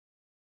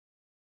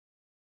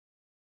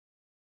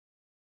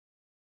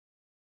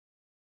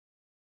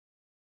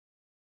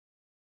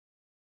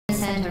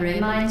Center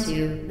reminds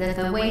you that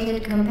the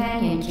weighted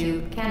companion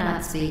cube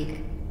cannot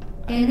speak.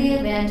 In the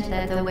event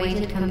that the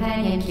weighted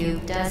companion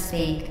cube does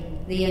speak,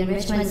 the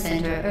Enrichment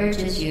Center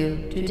urges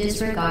you to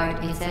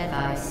disregard its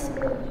advice.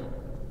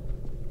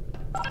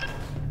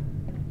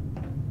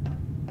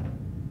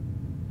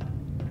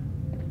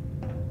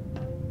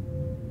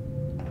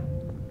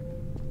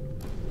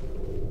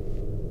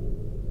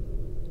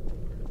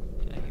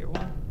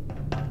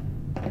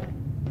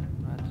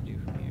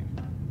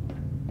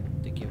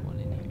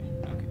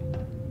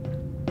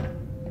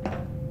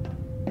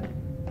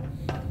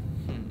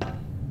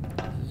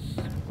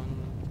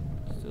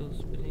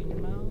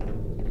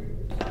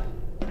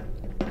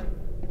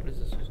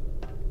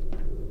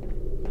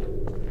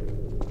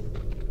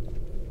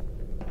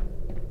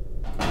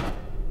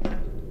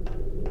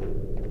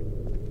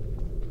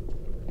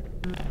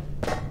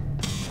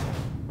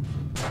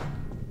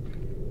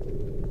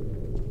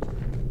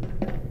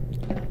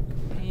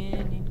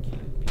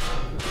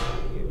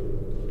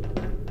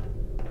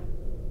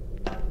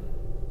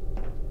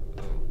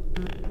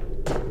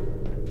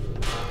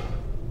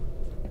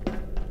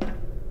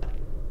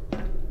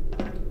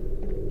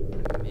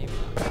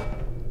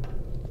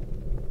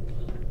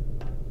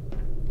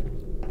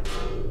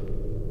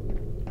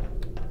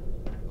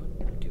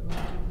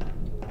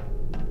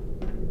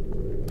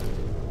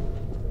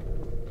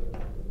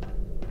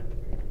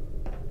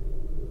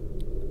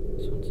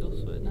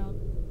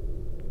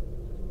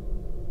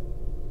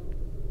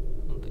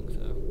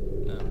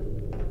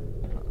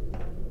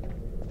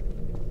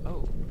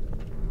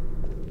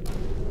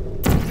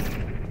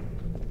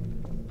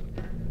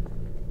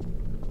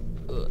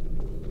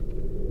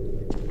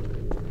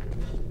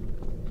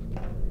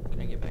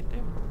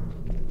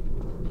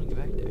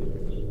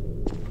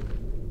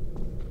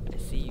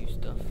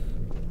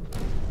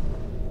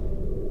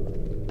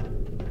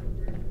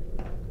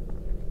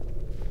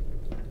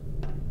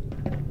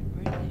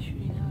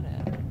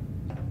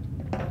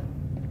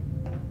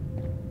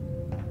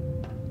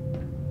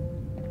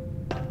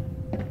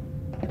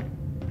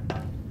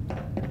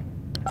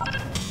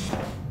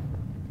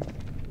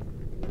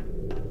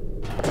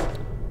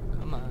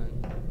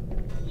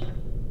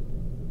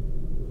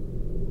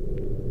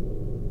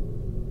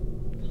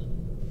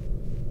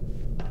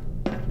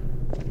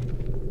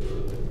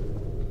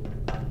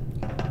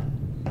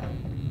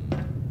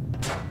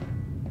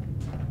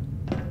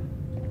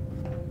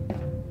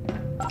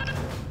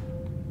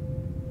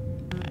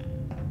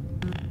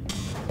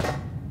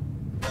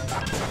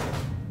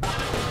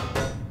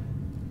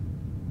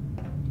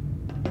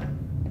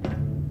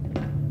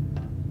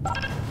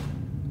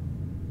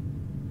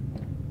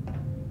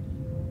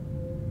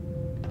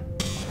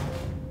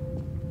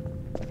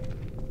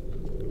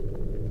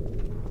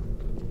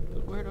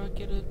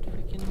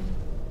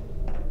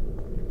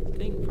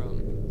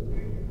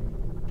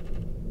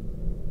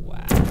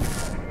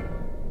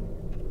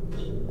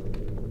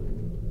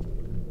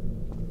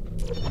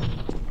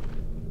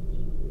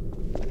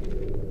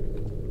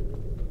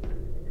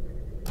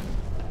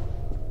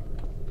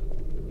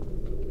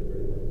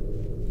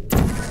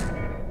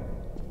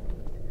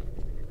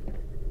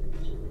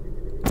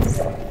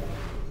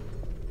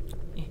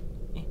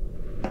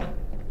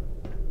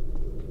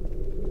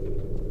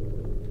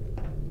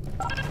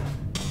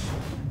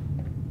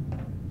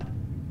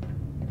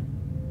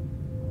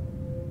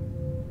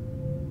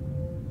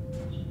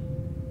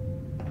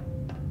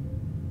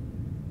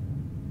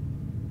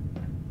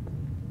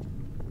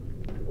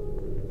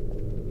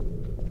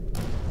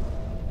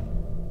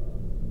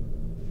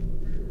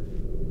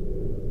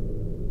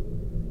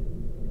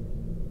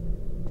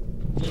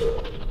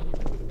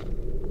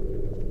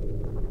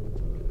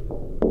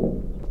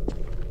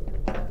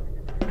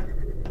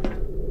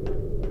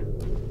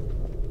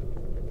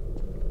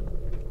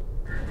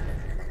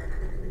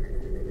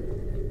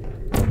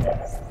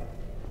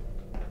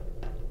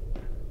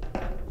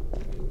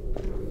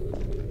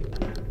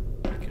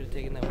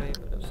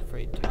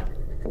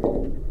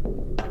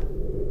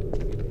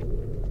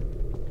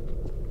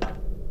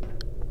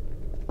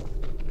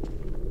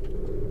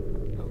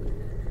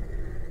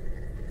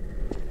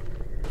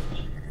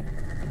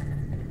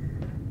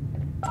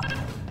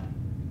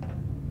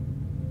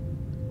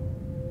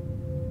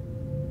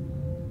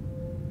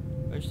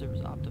 There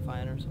was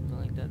Optifine or something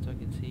like that so I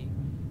could see.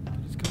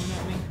 It's coming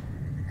at me.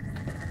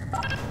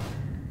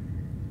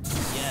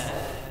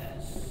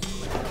 Yes!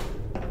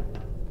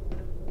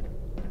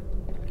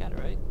 I got it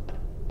right?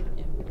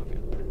 Yeah, okay.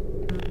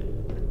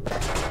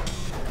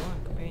 Come on,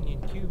 companion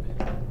cube.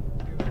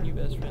 You're my new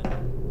best friend.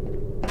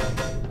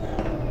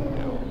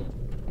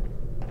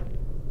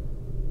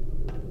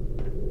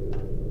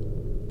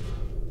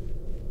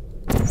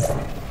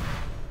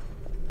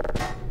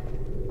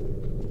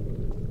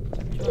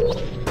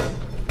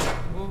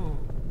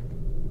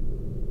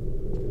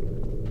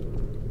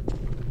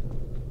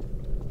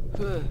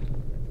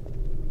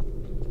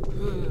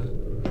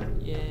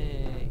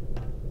 Yay.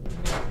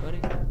 Buddy.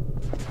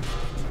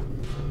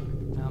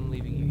 Now I'm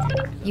leaving you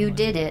here. You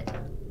did it.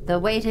 The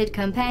weighted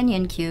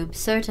companion cube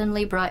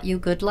certainly brought you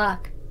good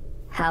luck.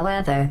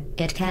 However,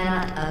 it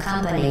cannot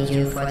accompany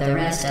you for the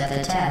rest of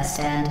the test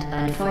and,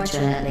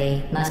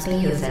 unfortunately, must be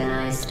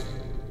euthanized.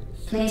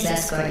 Please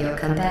escort your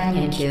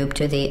companion cube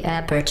to the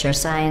Aperture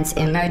Science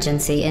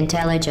Emergency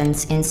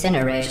Intelligence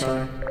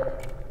Incinerator.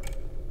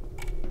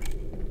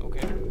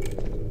 Okay.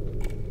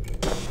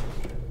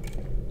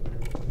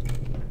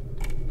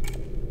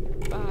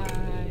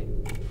 Bye.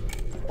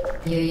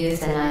 You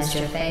euthanized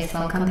your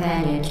faithful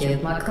companion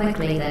cube more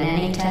quickly than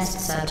any test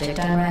subject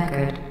on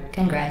record.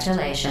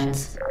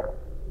 Congratulations.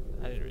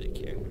 I didn't really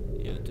care.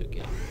 Yeah, it's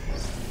okay.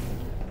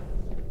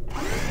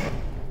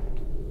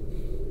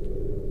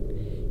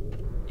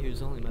 He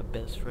was only my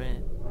best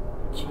friend.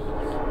 Jeez.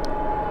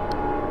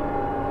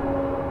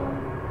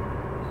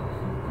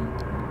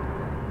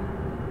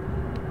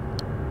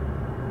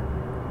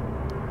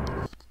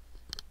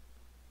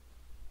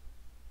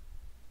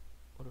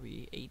 What are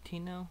we,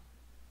 18 now?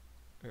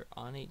 Or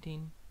on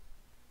 18?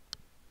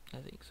 I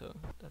think so.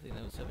 I think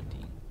that was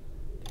 17.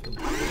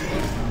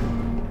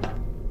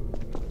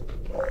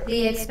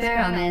 The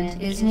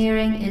experiment is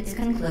nearing its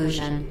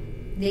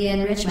conclusion. The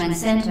Enrichment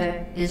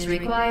Center is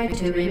required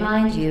to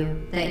remind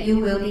you that you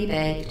will be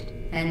baked,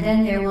 and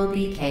then there will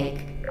be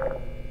cake.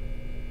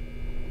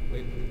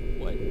 Wait,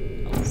 what? I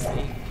won't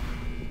bake.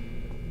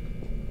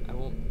 I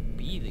won't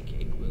be the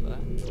cake, will I?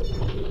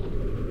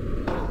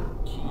 Oh,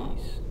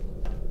 jeez.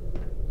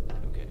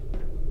 Okay.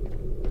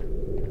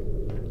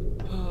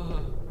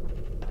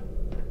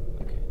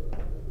 Okay.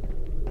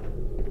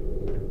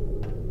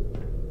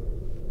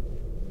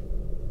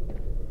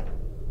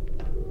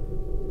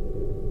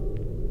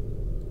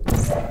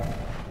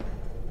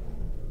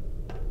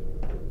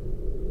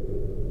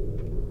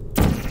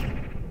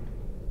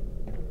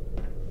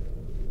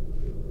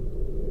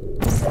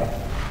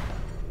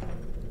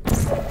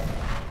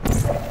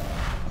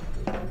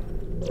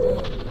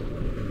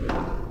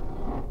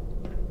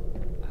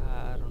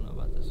 I don't know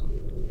about this one.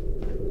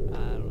 I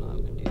don't know how I'm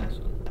gonna do this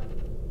one.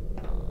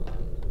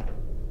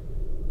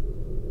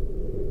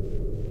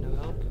 No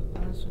help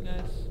on this one,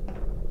 guys?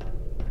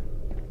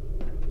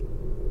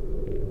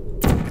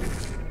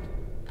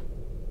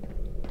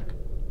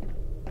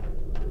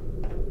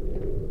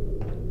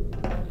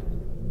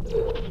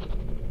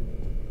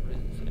 What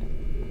does it say?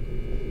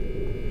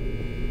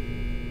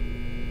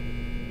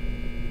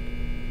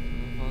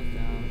 Someone falls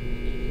down,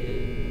 they get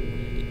hit,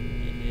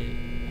 they get hit.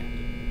 I have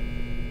to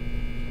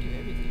do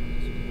everything on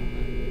this one, don't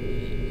I?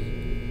 Jeez.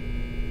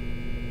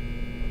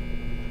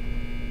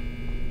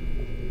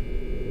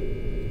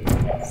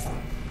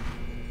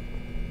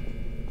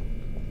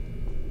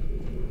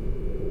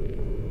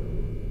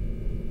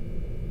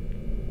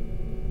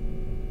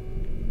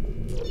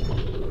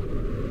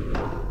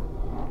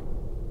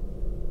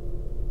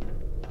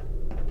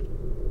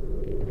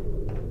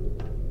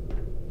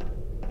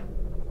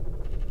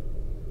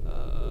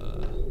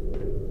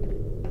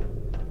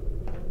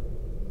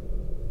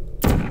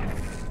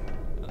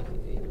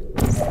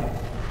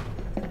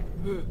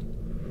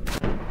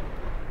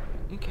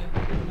 Okay,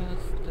 no,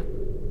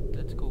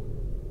 that's cool.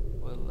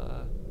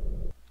 Well,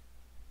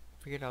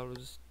 figured out it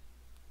was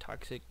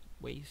toxic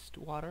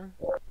wastewater.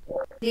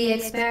 The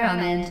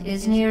experiment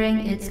is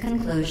nearing its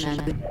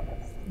conclusion.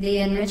 The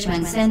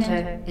Enrichment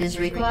Center is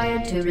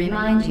required to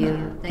remind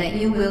you that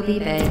you will be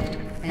baked,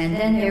 and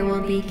then there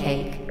will be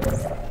cake.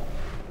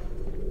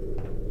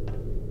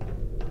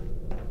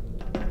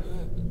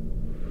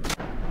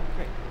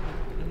 Great.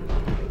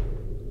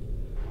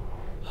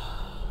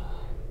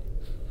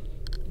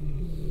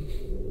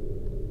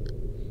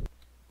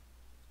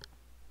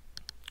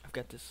 I've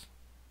got this.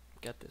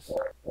 Got this.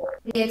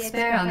 The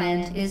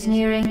experiment is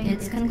nearing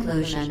its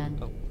conclusion.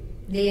 Oh.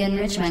 The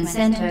Enrichment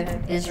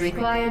Center is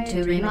required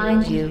to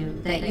remind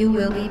you that you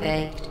will be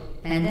baked,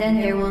 and then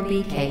there will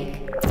be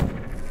cake. You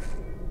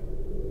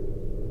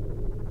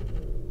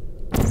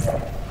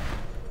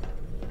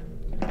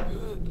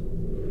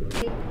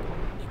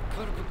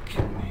gotta be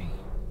kidding me.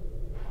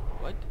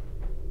 What?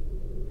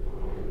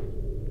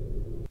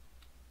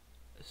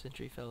 A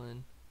sentry fell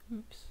in.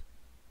 Oops.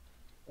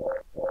 Oh.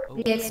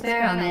 The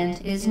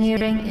experiment is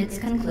nearing its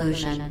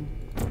conclusion.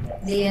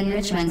 The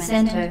Enrichment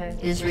Center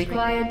is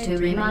required to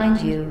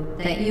remind you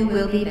that you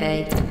will be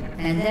baked,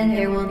 and then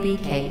there will be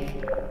cake.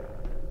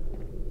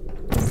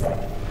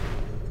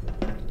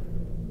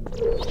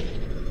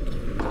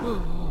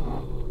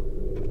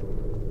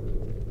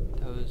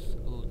 That was a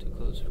little too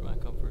close for my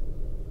comfort,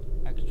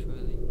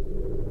 actually.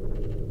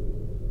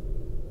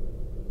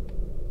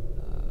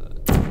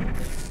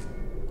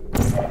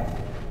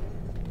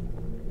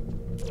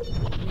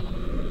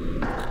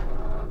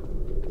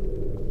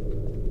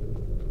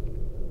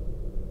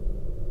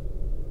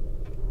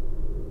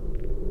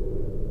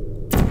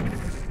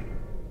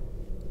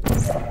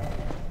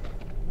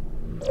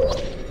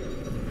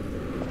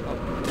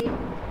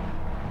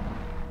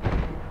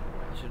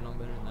 I should know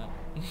better than that.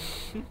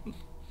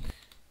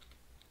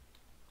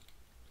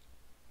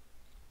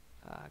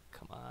 Ah,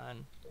 come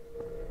on.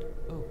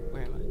 Oh,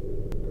 where am I?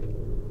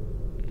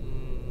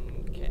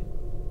 Okay.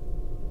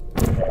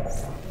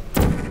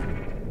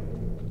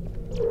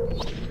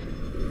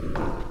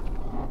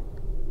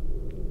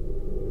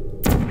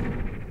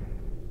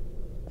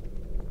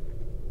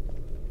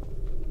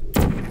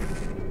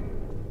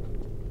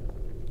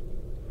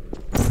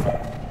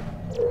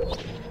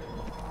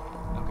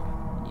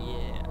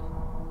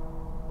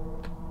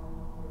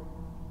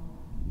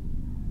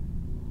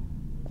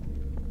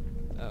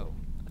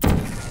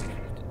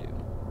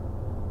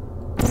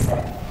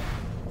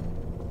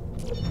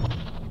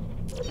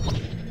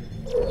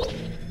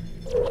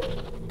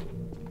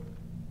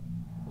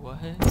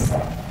 What?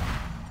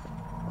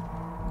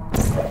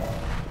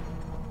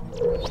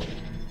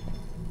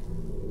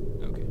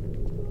 Okay.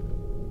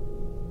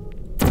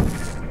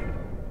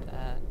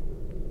 That.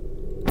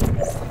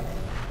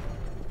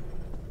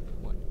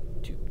 1,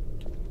 2.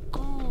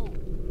 Go!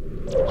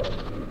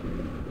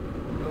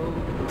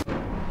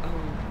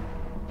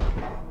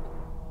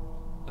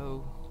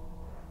 Oh.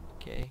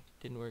 Okay.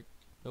 Didn't work.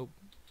 Nope.